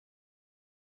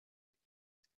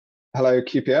Hello,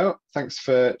 QPL. Thanks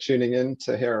for tuning in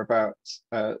to hear about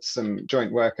some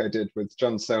joint work I did with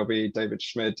John Selby, David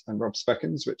Schmid, and Rob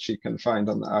Spekkens, which you can find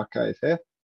on the archive here.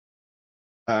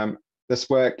 This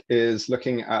work is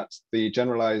looking at the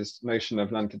generalized notion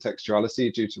of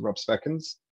non-contextuality due to Rob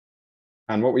Spekkens.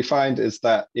 And what we find is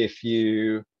that if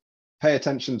you pay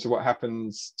attention to what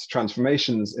happens to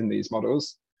transformations in these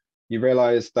models, you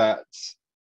realize that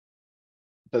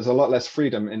there's a lot less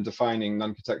freedom in defining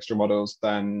non-contextual models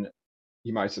than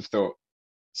you might have thought.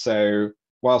 So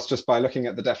whilst just by looking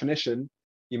at the definition,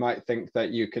 you might think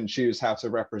that you can choose how to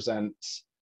represent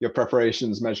your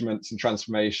preparations, measurements, and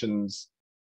transformations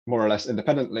more or less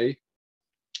independently.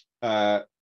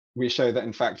 We show that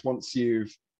in fact, once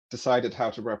you've decided how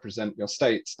to represent your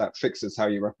states, that fixes how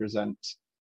you represent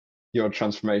your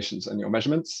transformations and your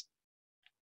measurements.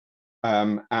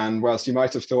 And whilst you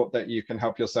might have thought that you can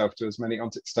help yourself to as many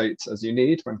ontic states as you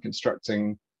need when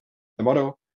constructing the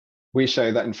model, we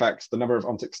show that in fact, the number of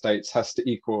ontic states has to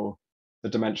equal the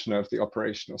dimension of the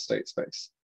operational state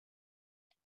space.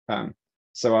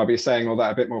 So I'll be saying all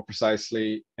that a bit more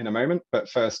precisely in a moment, but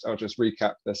first I'll just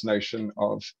recap this notion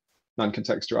of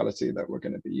non-contextuality that we're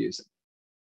going to be using.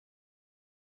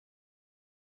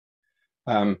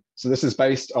 So this is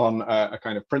based on a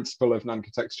kind of principle of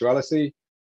non-contextuality,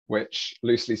 which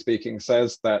loosely speaking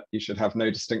says that you should have no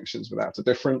distinctions without a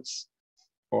difference,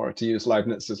 or to use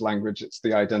Leibniz's language, it's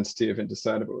the identity of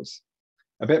indiscernibles.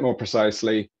 A bit more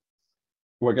precisely,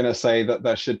 we're going to say that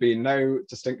there should be no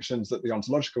distinctions at the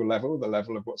ontological level, the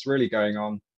level of what's really going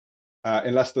on,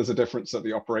 unless there's a difference at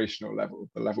the operational level,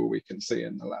 the level we can see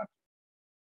in the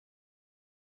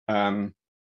lab.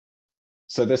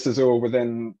 So this is all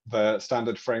within the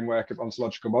standard framework of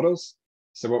ontological models.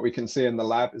 So what we can see in the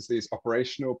lab is these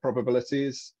operational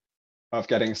probabilities of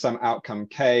getting some outcome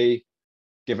K,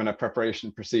 given a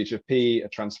preparation procedure P, a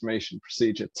transformation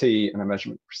procedure T, and a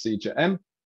measurement procedure M.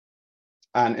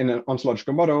 And in an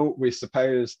ontological model, we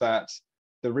suppose that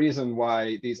the reason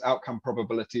why these outcome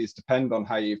probabilities depend on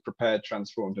how you've prepared,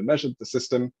 transformed, and measured the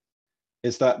system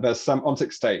is that there's some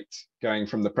ontic state going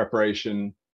from the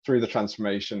preparation through the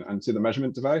transformation and to the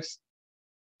measurement device.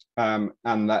 And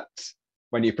that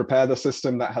when you prepare the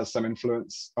system, that has some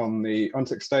influence on the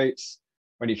ontic states.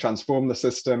 When you transform the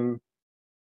system,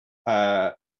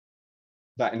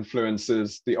 that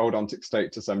influences the old ontic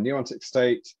state to some new ontic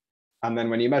state. And then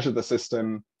when you measure the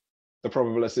system, the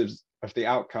probabilities of the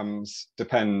outcomes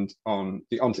depend on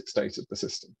the ontic state of the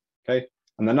system, okay?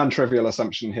 And the non-trivial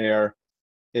assumption here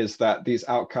is that these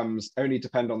outcomes only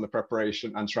depend on the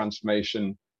preparation and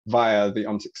transformation via the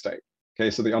ontic state, okay?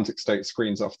 So the ontic state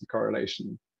screens off the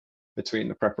correlation between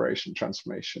the preparation,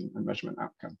 transformation, and measurement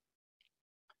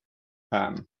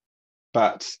outcome.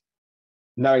 But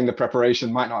knowing the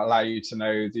preparation might not allow you to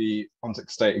know the ontic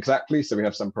state exactly, so we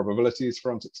have some probabilities for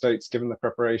ontic states given the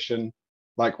preparation.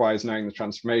 Likewise, knowing the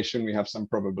transformation, we have some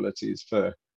probabilities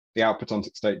for the output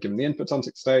ontic state given the input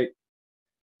ontic state.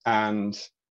 And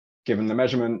given the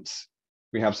measurement,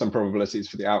 we have some probabilities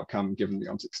for the outcome given the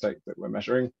ontic state that we're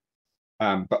measuring.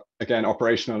 But again,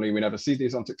 operationally, we never see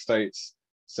these ontic states,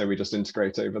 so we just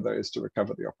integrate over those to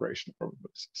recover the operational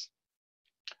probabilities.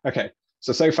 Okay.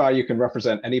 So far you can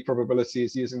represent any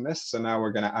probabilities using this. So now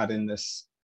we're going to add in this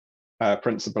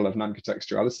principle of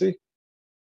non-contextuality.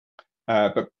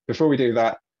 But before we do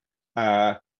that,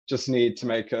 just need to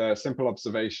make a simple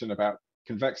observation about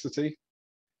convexity,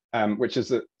 which is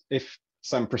that if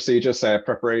some procedure, say a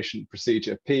preparation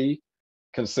procedure P,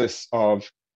 consists of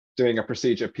doing a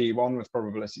procedure P1 with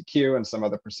probability Q and some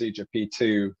other procedure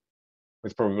P2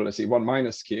 with probability 1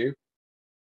 minus Q,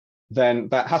 then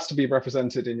that has to be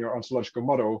represented in your ontological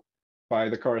model by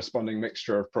the corresponding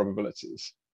mixture of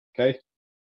probabilities, okay?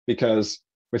 Because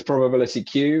with probability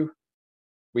Q,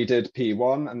 we did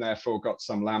P1 and therefore got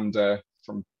some lambda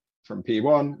from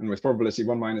P1, and with probability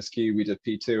 1 minus Q, we did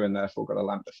P2 and therefore got a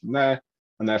lambda from there,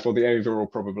 and therefore the overall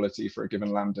probability for a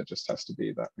given lambda just has to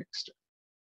be that mixture.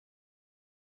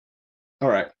 All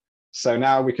right, so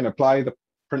now we can apply the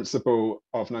principle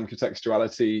of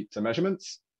non-contextuality to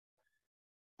measurements.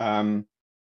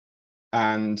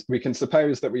 And we can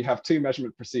suppose that we have two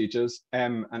measurement procedures,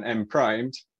 M and M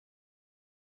primed,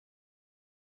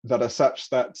 that are such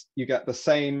that you get the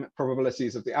same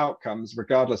probabilities of the outcomes,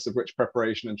 regardless of which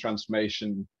preparation and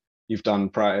transformation you've done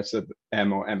prior to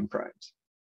M or M primed,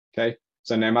 okay?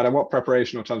 So no matter what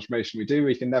preparation or transformation we do,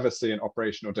 we can never see an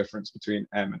operational difference between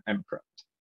M and M primed.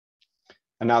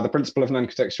 And now the principle of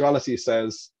non-contextuality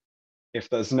says, if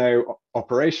there's no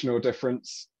operational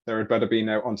difference, there had better be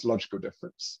no ontological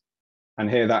difference. And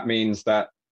here that means that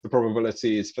the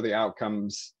probabilities for the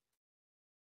outcomes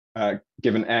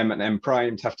given M and M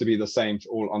primed have to be the same for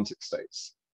all ontic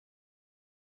states.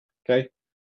 Okay,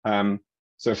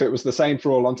 so if it was the same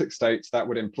for all ontic states, that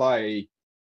would imply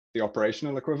the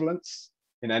operational equivalence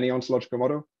in any ontological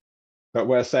model. But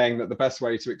we're saying that the best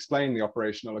way to explain the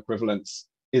operational equivalence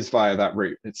is via that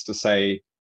route. It's to say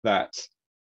that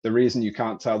the reason you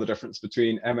can't tell the difference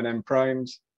between M and M primed,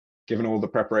 given all the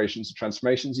preparations and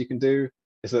transformations you can do,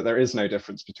 is that there is no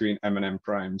difference between M and M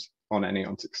primed on any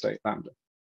ontic state lambda.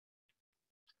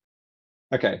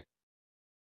 Okay.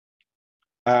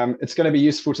 It's going to be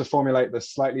useful to formulate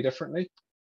this slightly differently,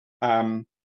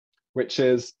 which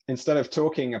is, instead of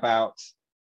talking about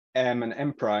M and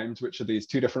M primed, which are these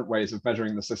two different ways of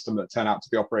measuring the system that turn out to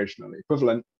be operationally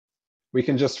equivalent, we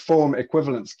can just form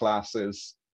equivalence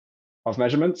classes of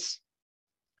measurements.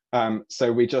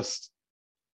 So we just,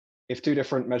 if two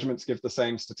different measurements give the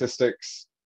same statistics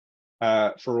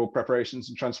for all preparations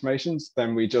and transformations,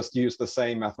 then we just use the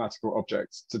same mathematical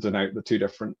objects to denote the two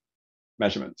different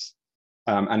measurements.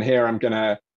 And here I'm going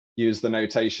to use the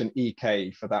notation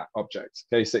EK for that object.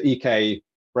 Okay, so EK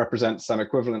represents some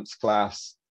equivalence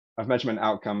class of measurement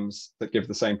outcomes that give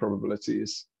the same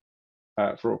probabilities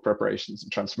for all preparations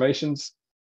and transformations.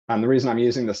 And the reason I'm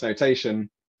using this notation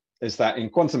is that in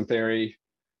quantum theory,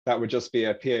 that would just be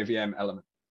a POVM element.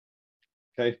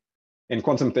 Okay, in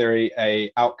quantum theory,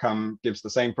 a outcome gives the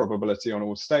same probability on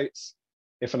all states,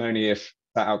 if and only if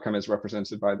that outcome is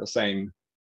represented by the same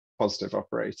positive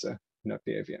operator in a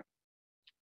POVM.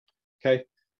 Okay,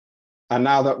 and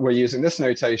now that we're using this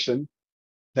notation,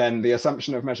 then the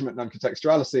assumption of measurement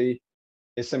non-contextuality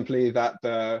is simply that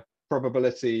the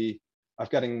probability of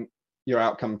getting your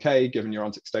outcome K, given your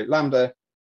ontic state lambda,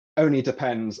 only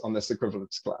depends on this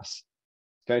equivalence class.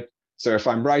 Okay, so if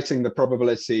I'm writing the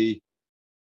probability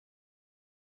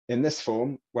in this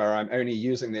form, where I'm only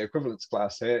using the equivalence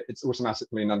class here, it's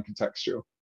automatically non-contextual,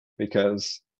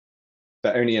 because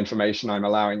the only information I'm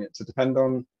allowing it to depend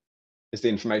on is the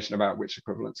information about which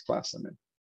equivalence class I'm in.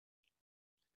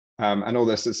 And all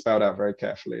this is spelled out very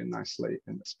carefully and nicely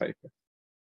in this paper.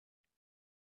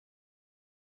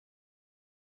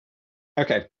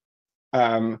 Okay,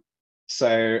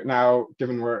 so now,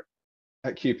 given we're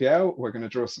at QPL, we're going to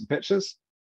draw some pictures,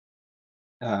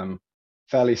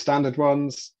 fairly standard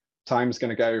ones. Time's going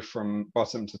to go from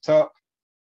bottom to top.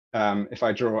 If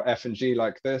I draw F and G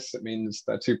like this, it means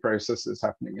there are two processes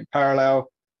happening in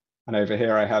parallel. And over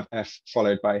here, I have F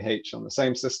followed by H on the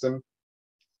same system.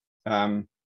 A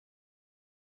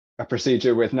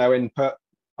procedure with no input,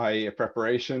 i.e. a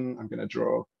preparation, I'm going to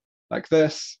draw like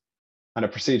this. And a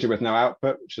procedure with no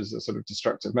output, which is a sort of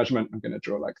destructive measurement, I'm going to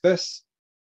draw like this.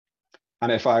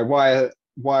 And if I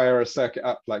wire a circuit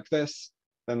up like this,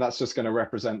 then that's just going to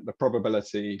represent the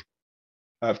probability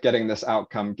of getting this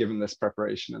outcome given this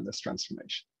preparation and this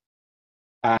transformation.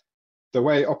 And the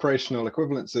way operational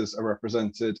equivalences are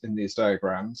represented in these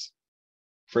diagrams,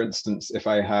 for instance, if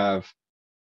I have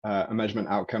a measurement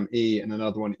outcome E and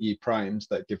another one E primed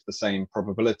that give the same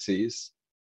probabilities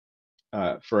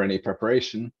for any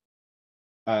preparation,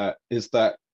 is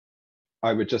that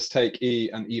I would just take E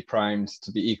and E primed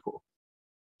to be equal.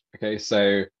 Okay,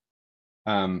 so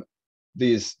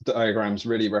these diagrams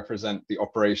really represent the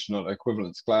operational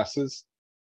equivalence classes.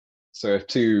 So if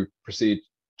two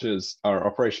procedures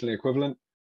are operationally equivalent,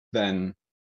 then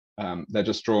they're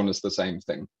just drawn as the same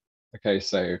thing. Okay,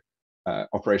 so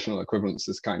operational equivalence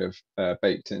is kind of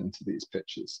baked into these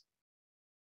pictures.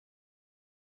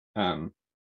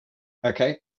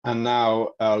 Okay, and now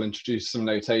I'll introduce some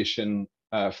notation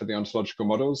for the ontological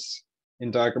models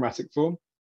in diagrammatic form.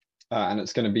 And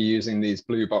it's going to be using these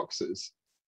blue boxes.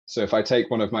 So if I take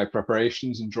one of my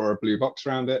preparations and draw a blue box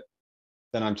around it,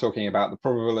 then I'm talking about the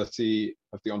probability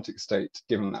of the ontic state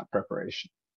given that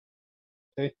preparation.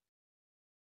 Okay.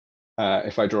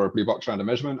 If I draw a blue box around a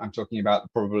measurement, I'm talking about the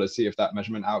probability of that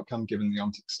measurement outcome given the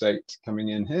ontic state coming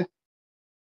in here.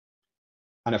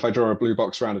 And if I draw a blue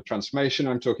box around a transformation,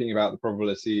 I'm talking about the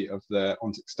probability of the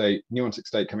ontic state, new ontic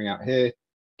state coming out here,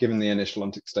 given the initial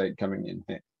ontic state coming in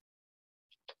here.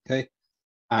 Okay,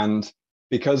 and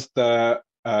because the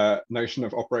notion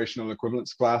of operational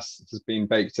equivalence class has been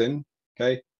baked in,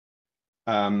 okay,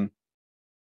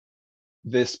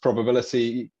 this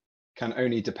probability can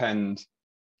only depend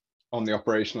on the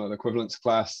operational equivalence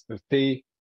class of P,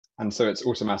 and so it's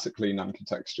automatically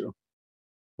non-contextual.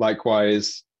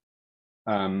 Likewise,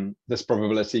 this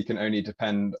probability can only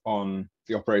depend on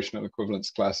the operational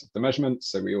equivalence class of the measurement,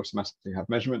 so we automatically have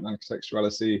measurement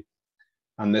non-contextuality,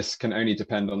 and this can only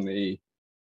depend on the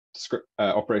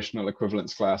operational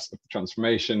equivalence class of the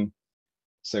transformation,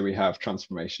 so we have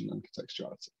transformation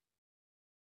non-contextuality.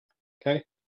 Okay,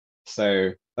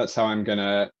 so that's how I'm going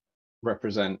to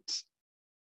represent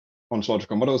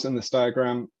ontological models in this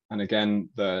diagram. And again,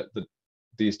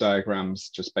 these diagrams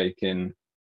just bake in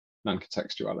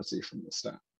noncontextuality from the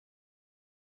start.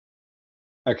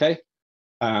 Okay,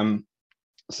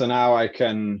 so now I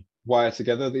can wire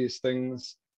together these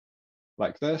things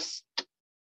like this.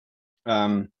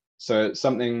 So a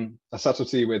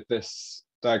subtlety with this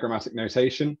diagrammatic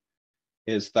notation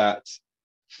is that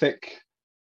thick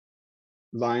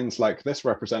lines like this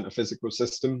represent a physical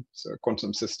system, so a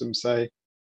quantum system, say,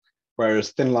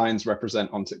 whereas thin lines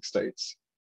represent ontic states.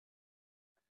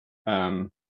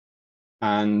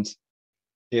 And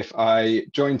if I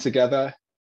join together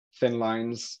thin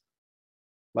lines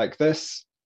like this,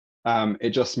 it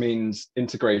just means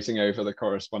integrating over the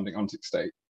corresponding ontic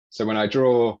state. So when I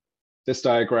draw this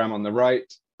diagram on the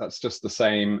right, that's just the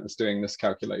same as doing this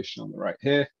calculation on the right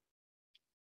here.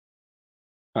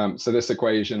 So this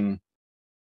equation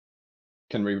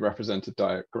can be represented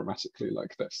diagrammatically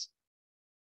like this.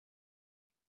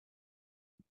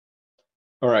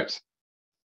 All right,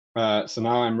 so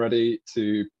now I'm ready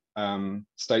to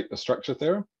state the structure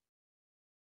theorem.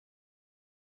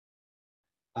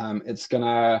 It's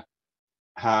gonna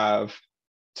have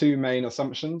two main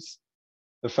assumptions.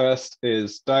 The first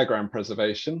is diagram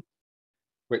preservation,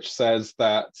 which says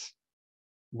that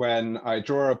when I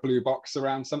draw a blue box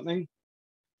around something,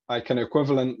 I can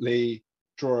equivalently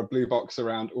draw a blue box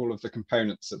around all of the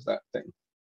components of that thing,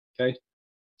 okay?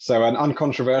 So an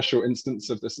uncontroversial instance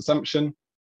of this assumption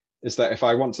is that if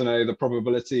I want to know the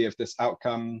probability of this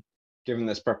outcome, given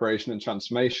this preparation and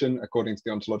transformation according to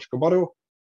the ontological model,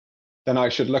 then I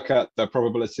should look at the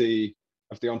probability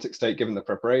of the ontic state given the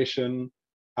preparation,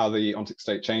 how the ontic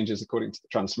state changes according to the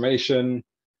transformation,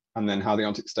 and then how the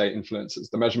ontic state influences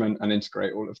the measurement, and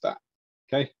integrate all of that,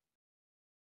 okay?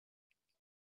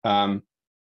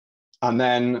 And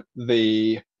then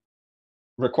the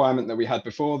requirement that we had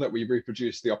before, that we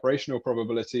reproduce the operational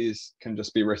probabilities, can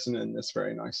just be written in this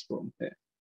very nice form here,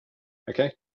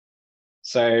 okay?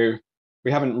 So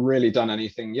we haven't really done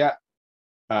anything yet.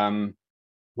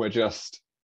 We're just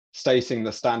stating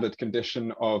the standard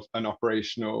condition of an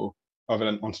ontological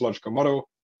model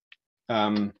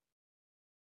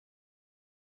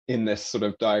in this sort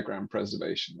of diagram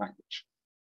preservation language.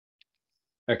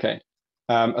 Okay,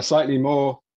 a slightly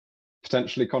more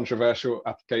potentially controversial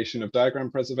application of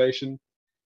diagram preservation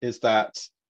is that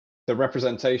the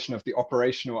representation of the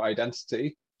operational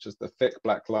identity, which is the thick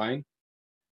black line,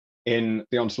 in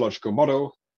the ontological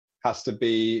model has to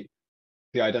be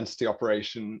the identity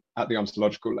operation at the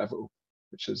ontological level,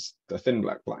 which is the thin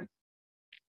black line.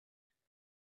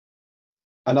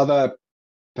 Another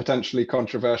potentially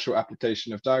controversial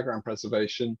application of diagram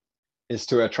preservation is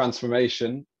to a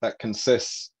transformation that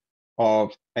consists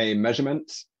of a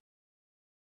measurement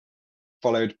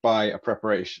followed by a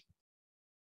preparation.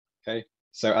 Okay,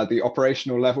 so at the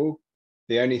operational level,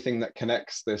 the only thing that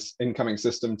connects this incoming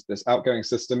system to this outgoing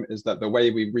system is that the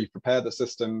way we re-prepare the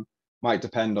system might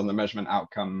depend on the measurement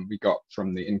outcome we got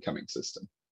from the incoming system.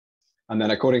 And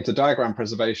then according to diagram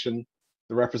preservation,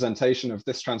 the representation of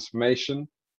this transformation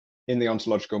in the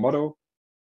ontological model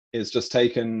is just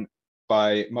taken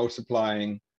by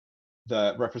multiplying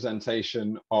the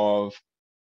representation of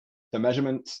the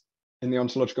measurement in the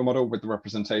ontological model with the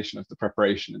representation of the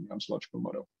preparation in the ontological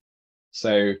model.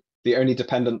 So the only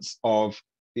dependence of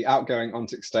the outgoing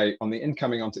ontic state on the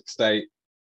incoming ontic state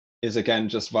is again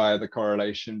just via the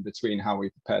correlation between how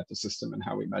we prepared the system and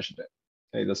how we measured it.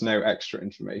 Okay, there's no extra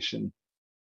information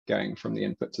going from the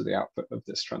input to the output of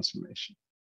this transformation.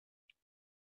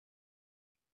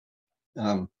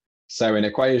 So in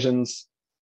equations,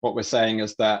 what we're saying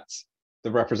is that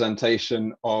the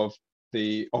representation of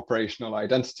the operational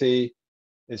identity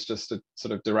is just a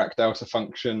sort of direct delta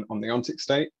function on the ontic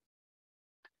state.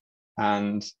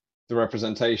 And the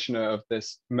representation of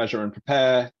this measure and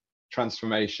prepare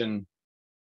transformation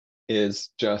is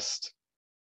just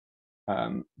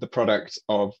the product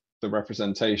of the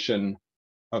representation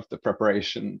of the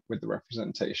preparation with the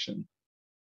representation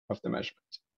of the measurement.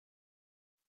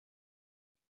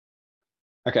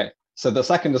 Okay, so the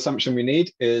second assumption we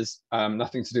need is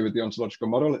nothing to do with the ontological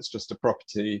model. It's just a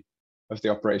property of the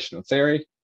operational theory.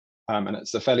 And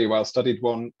it's a fairly well-studied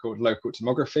one called local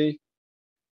tomography.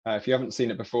 If you haven't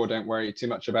seen it before, don't worry too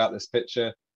much about this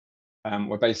picture.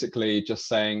 We're basically just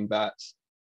saying that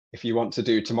if you want to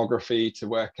do tomography to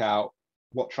work out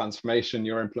what transformation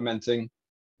you're implementing,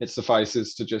 it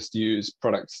suffices to just use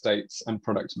product states and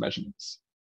product measurements.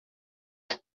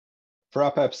 For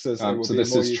our purposes, so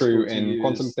this is true in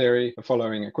quantum theory, the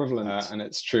following equivalent, and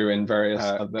it's true in various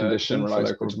other conditions for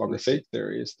local tomography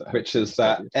theories, which is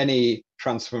that any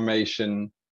transformation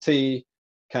T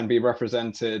can be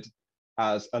represented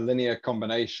as a linear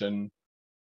combination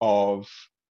of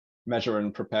measure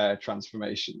and prepare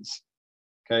transformations.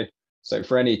 Okay, so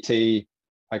for any t,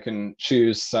 I can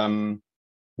choose some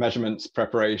measurements,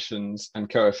 preparations, and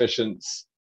coefficients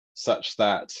such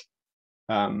that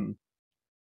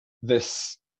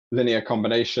this linear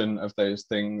combination of those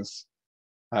things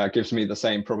gives me the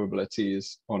same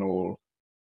probabilities on all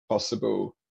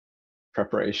possible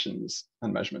preparations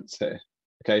and measurements here.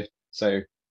 Okay, so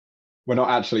we're not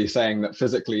actually saying that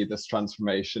physically this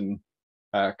transformation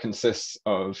consists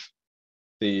of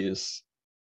these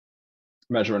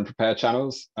measure and prepare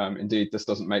channels. Indeed, this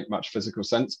doesn't make much physical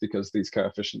sense because these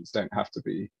coefficients don't have to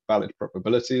be valid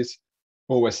probabilities.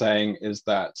 All we're saying is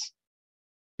that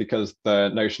because the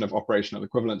notion of operational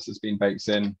equivalence has been baked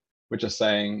in, we're just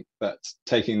saying that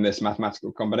taking this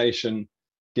mathematical combination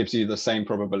gives you the same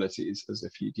probabilities as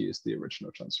if you'd used the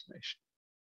original transformation.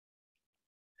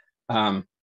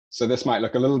 So this might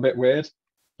look a little bit weird,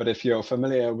 but if you're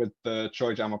familiar with the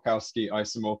Choi-Jamalkowski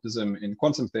isomorphism in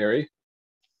quantum theory,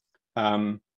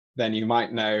 then you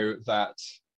might know that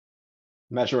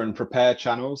measure and prepare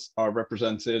channels are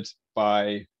represented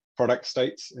by product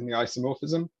states in the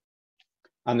isomorphism.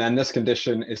 And then this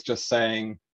condition is just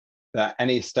saying that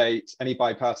any state, any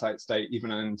bipartite state,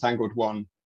 even an entangled one,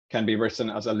 can be written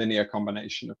as a linear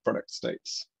combination of product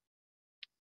states.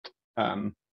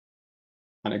 And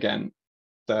again,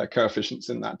 the coefficients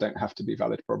in that don't have to be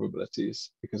valid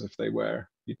probabilities, because if they were,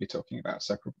 you'd be talking about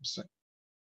separable state.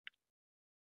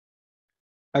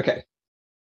 Okay,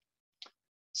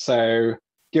 so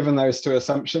given those two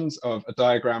assumptions of a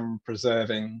diagram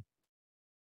preserving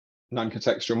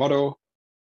non-contextual model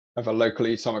of a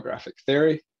locally tomographic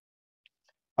theory,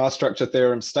 our structure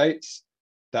theorem states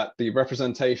that the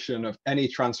representation of any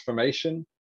transformation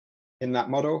in that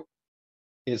model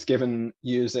is given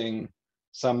using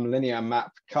some linear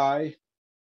map chi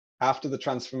after the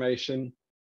transformation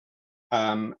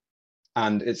and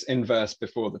its inverse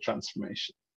before the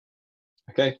transformation.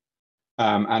 Okay,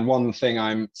 and one thing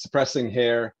I'm suppressing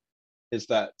here is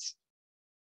that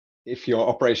if your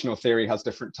operational theory has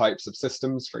different types of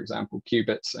systems, for example,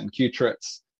 qubits and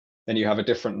qubits, then you have a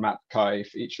different map chi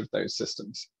for each of those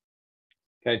systems.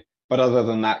 Okay, but other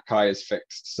than that, chi is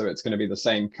fixed, so it's going to be the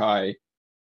same chi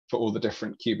for all the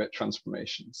different qubit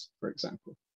transformations, for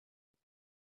example.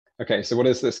 Okay, so what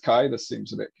is this chi? This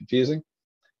seems a bit confusing.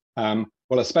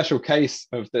 Well, a special case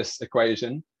of this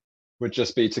equation would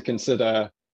just be to consider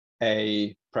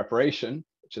a preparation,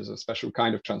 which is a special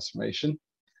kind of transformation.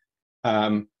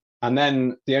 And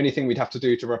then the only thing we'd have to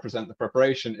do to represent the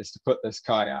preparation is to put this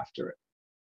chi after it.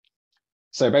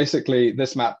 So basically,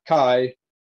 this map chi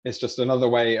is just another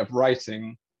way of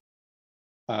writing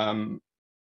the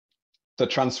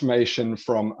transformation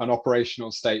from an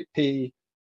operational state P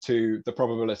to the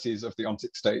probabilities of the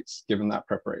ontic states given that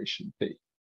preparation P.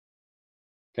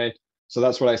 Okay, so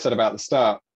that's what I said about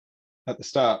at the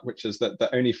start, which is that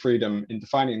the only freedom in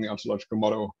defining the ontological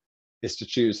model is to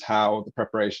choose how the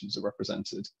preparations are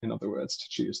represented. In other words, to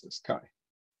choose this chi.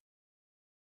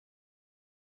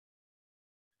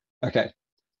 Okay,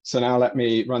 so now let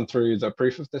me run through the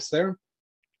proof of this theorem.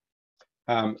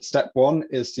 Step one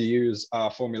is to use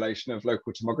our formulation of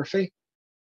local tomography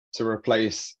to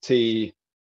replace T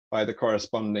by the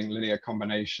corresponding linear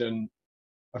combination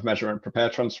of measure and prepare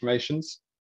transformations.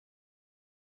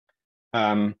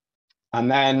 And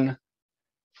then,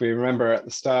 if we remember at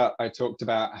the start, I talked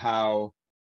about how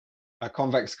a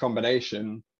convex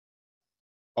combination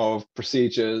of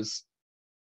procedures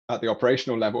at the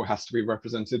operational level has to be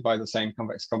represented by the same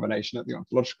convex combination at the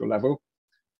ontological level.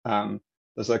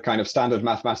 There's a kind of standard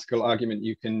mathematical argument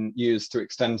you can use to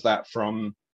extend that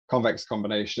from convex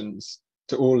combinations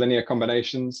to all linear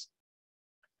combinations.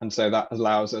 And so that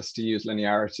allows us to use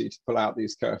linearity to pull out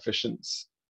these coefficients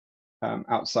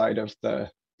outside of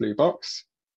the blue box.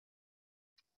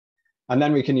 And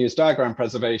then we can use diagram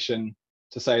preservation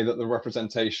to say that the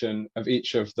representation of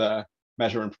each of the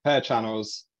measure and prepare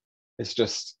channels is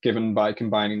just given by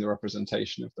combining the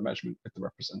representation of the measurement with the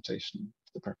representation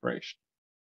of the preparation.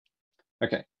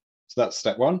 Okay, so that's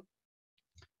step one.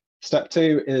 Step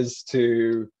two is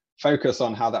to focus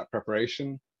on how that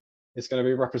preparation is going to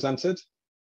be represented.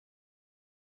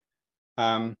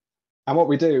 And what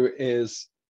we do is,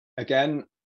 again,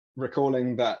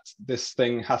 recalling that this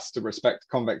thing has to respect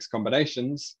convex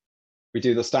combinations, we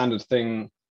do the standard thing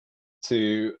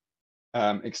to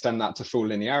extend that to full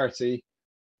linearity.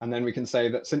 And then we can say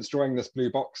that since drawing this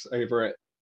blue box over it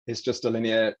is just a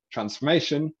linear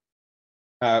transformation,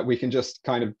 we can just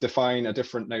kind of define a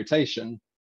different notation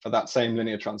for that same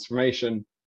linear transformation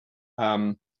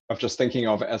of just thinking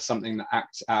of it as something that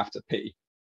acts after P.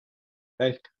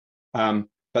 Okay,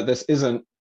 but this isn't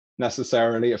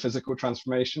necessarily a physical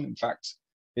transformation. In fact,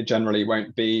 it generally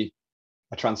won't be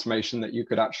a transformation that you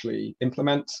could actually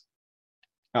implement,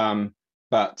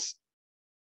 but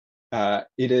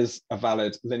it is a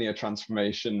valid linear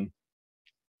transformation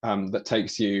that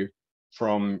takes you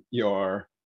from your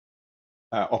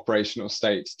operational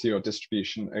state to your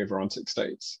distribution over ontic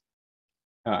states.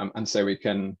 And so we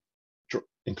can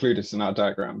include it in our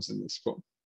diagrams in this form.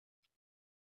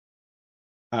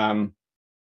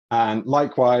 And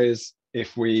likewise,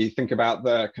 if we think about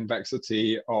the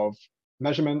convexity of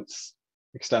measurements,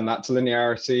 extend that to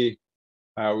linearity,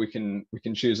 we can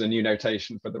choose a new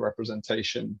notation for the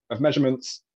representation of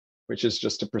measurements, which is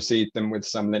just to precede them with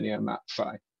some linear map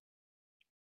phi.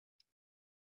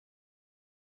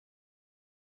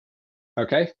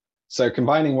 Okay, so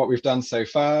combining what we've done so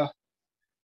far,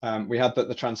 we had that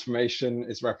the transformation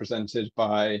is represented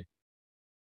by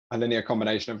a linear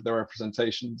combination of the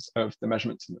representations of the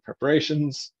measurements and the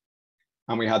preparations.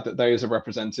 And we had that those are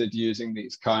represented using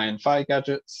these chi and phi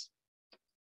gadgets.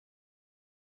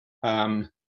 And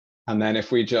then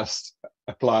if we just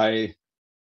apply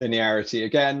linearity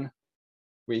again,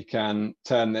 we can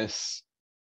turn this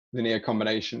linear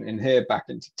combination in here back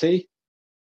into T.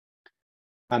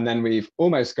 And then we've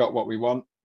almost got what we want,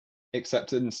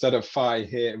 except instead of phi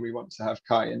here, we want to have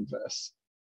chi inverse.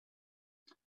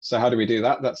 So how do we do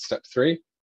that? That's step 3.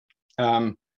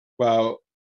 Well,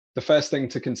 the first thing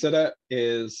to consider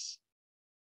is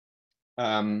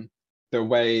the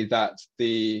way that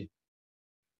the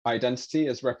identity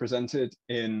is represented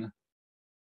in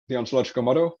the ontological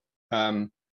model. And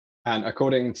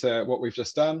according to what we've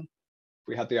just done, if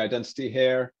we had the identity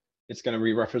here, it's going to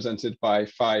be represented by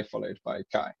phi followed by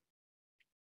chi.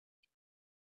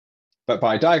 But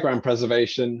by diagram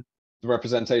preservation, the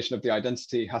representation of the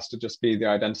identity has to just be the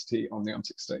identity on the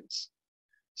ontic states.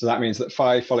 So that means that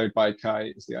phi followed by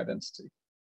chi is the identity.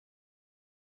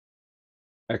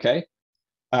 Okay,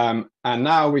 and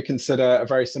now we consider a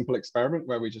very simple experiment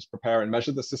where we just prepare and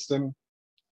measure the system.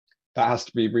 That has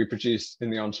to be reproduced in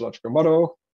the ontological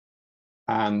model.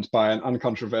 And by an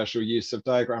uncontroversial use of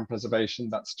diagram preservation,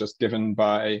 that's just given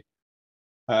by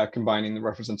combining the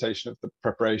representation of the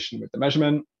preparation with the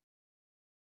measurement.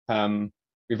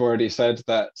 We've already said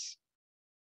that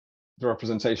the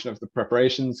representation of the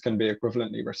preparations can be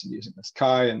equivalently written using this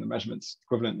chi, and the measurements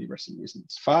equivalently written using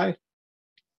this phi.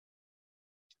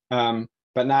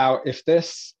 But now, if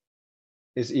this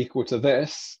is equal to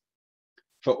this,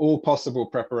 for all possible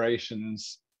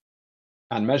preparations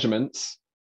and measurements,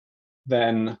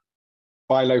 then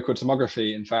by local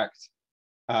tomography, in fact,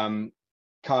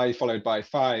 chi followed by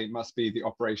phi must be the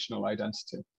operational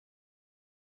identity.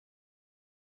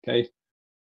 Okay,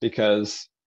 because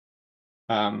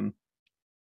if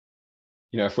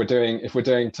we're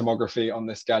doing tomography on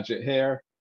this gadget here,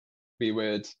 we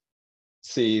would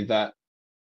see that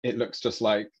it looks just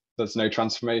like there's no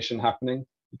transformation happening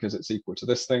because it's equal to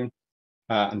this thing.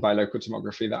 And by local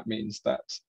tomography, that means that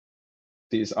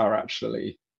these are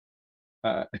actually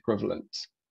equivalent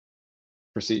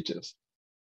procedures.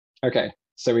 Okay,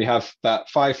 so we have that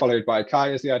phi followed by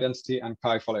chi is the identity and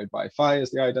chi followed by phi is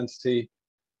the identity,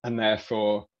 and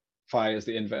therefore phi is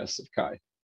the inverse of chi,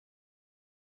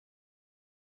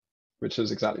 which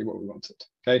is exactly what we wanted.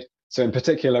 Okay, so in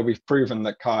particular, we've proven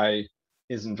that chi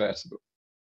is invertible.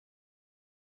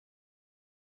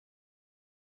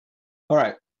 All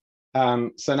right,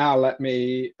 so now let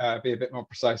me be a bit more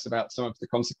precise about some of the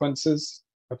consequences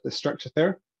of this structure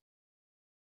theorem.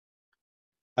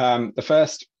 The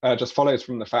first just follows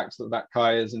from the fact that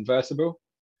chi is invertible,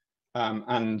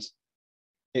 and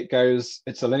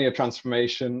it's a linear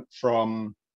transformation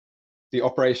from the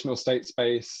operational state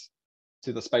space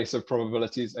to the space of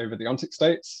probabilities over the ontic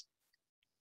states.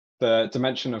 The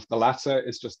dimension of the latter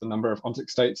is just the number of ontic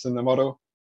states in the model.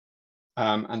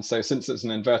 And so since it's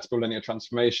an invertible linear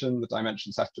transformation, the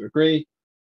dimensions have to agree.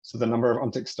 So the number of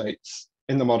ontic states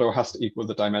in the model has to equal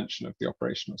the dimension of the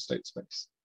operational state space.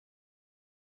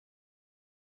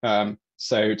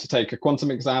 So to take a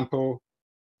quantum example,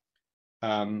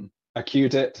 a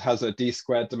qubit has a d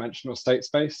squared dimensional state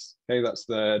space. Okay, that's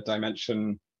the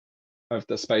dimension of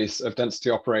the space of density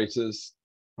operators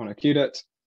on a qubit.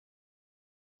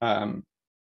 And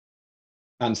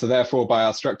so therefore, by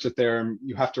our structure theorem,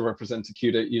 you have to represent a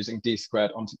qubit using d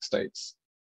squared ontic states.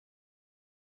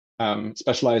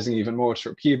 Specializing even more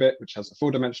to a qubit, which has a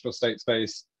 4-dimensional state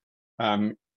space,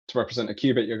 to represent a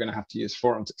qubit, you're going to have to use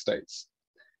 4 ontic states.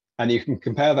 And you can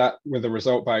compare that with a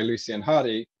result by Lucy and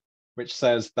Hardy, which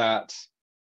says that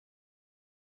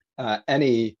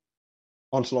any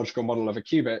ontological model of a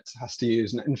qubit has to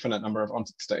use an infinite number of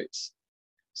ontic states.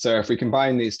 So if we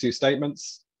combine these two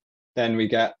statements, then we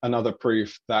get another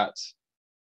proof that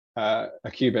a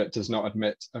qubit does not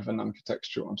admit of a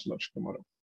non-contextual ontological model.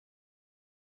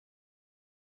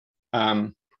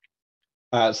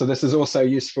 So this is also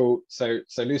useful. So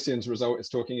Lucian's result is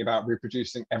talking about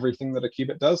reproducing everything that a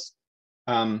qubit does.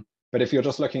 But if you're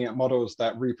just looking at models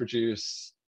that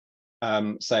reproduce,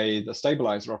 say, the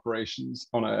stabilizer operations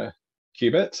on a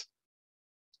qubit,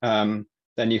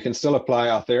 then you can still apply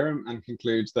our theorem and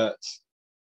conclude that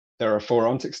there are 4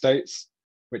 ontic states,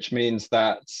 which means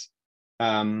that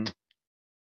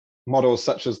models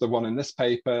such as the one in this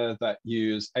paper that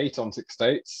use 8 ontic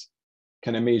states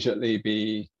can immediately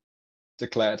be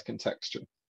declared contextual.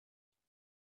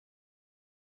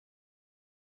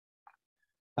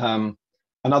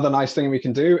 Another nice thing we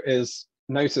can do is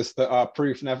notice that our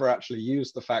proof never actually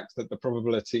used the fact that the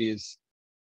probabilities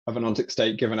of an ontic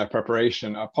state given a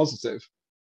preparation are positive.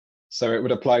 So it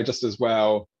would apply just as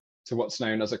well to what's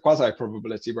known as a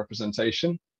quasi-probability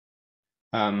representation,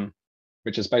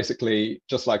 which is basically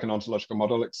just like an ontological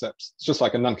model, except it's just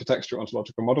like a non-contextual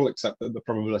ontological model, except that the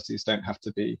probabilities don't have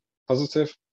to be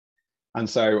positive. And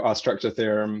so our structure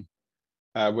theorem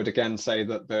would again say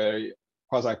that the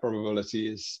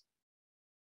quasi-probabilities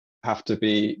have to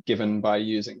be given by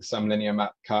using some linear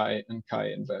map chi and chi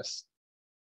inverse.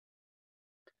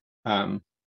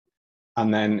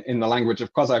 And then in the language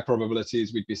of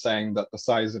quasi-probabilities, we'd be saying that the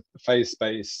size of the phase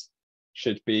space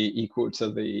should be equal to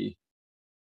the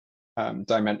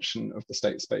dimension of the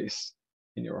state space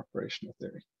in your operational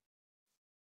theory.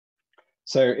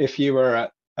 So if you were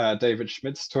at David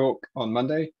Schmid's talk on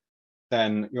Monday,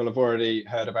 then you'll have already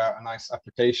heard about a nice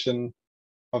application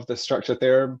of the structure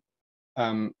theorem,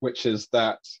 which is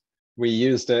that we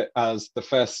used it as the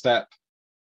first step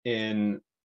in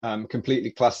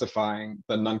completely classifying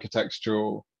the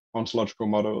non-contextual ontological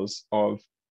models of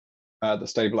the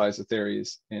stabilizer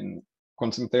theories in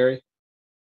quantum theory.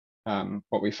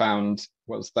 What we found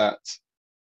was that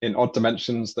in odd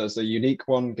dimensions, there's a unique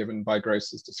one given by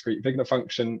Gross's discrete Wigner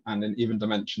function, and in even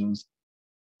dimensions,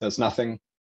 there's nothing.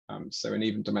 So in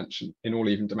all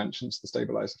even dimensions, the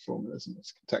stabilizer formalism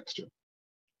is contextual.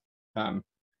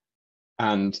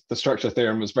 And the structure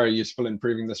theorem was very useful in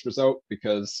proving this result,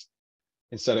 because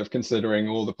instead of considering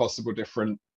all the possible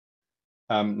different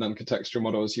non-contextual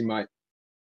models you might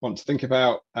want to think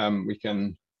about, we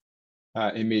can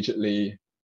immediately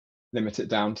limit it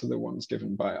down to the ones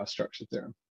given by our structure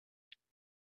theorem,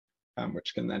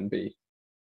 which can then be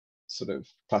sort of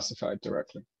classified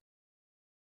directly.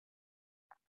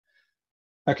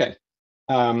 Okay,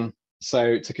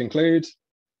 so to conclude,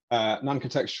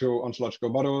 non-contextual ontological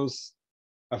models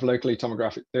of locally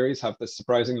tomographic theories have this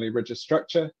surprisingly rigid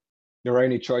structure. Your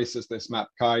only choice is this map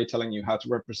chi telling you how to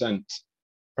represent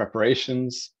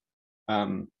preparations.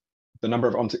 The number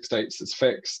of ontic states is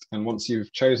fixed, and once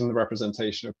you've chosen the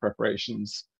representation of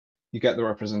preparations, you get the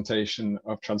representation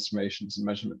of transformations and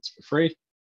measurements for free.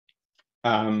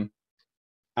 And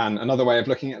another way of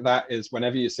looking at that is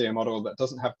whenever you see a model that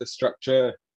doesn't have this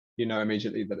structure, you know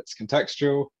immediately that it's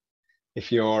contextual.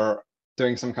 If you're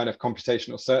doing some kind of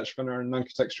computational search for a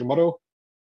non-contextual model,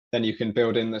 then you can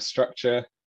build in this structure,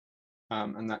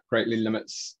 and that greatly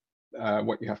limits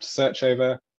what you have to search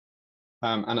over.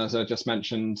 And as I just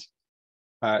mentioned,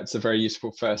 it's a very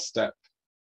useful first step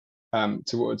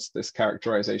towards this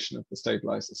characterization of the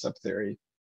stabilizer subtheory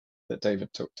that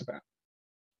David talked about.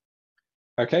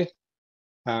 Okay,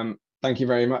 thank you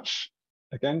very much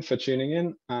again for tuning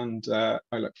in, and I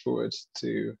look forward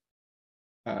to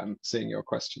seeing your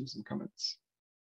questions and comments.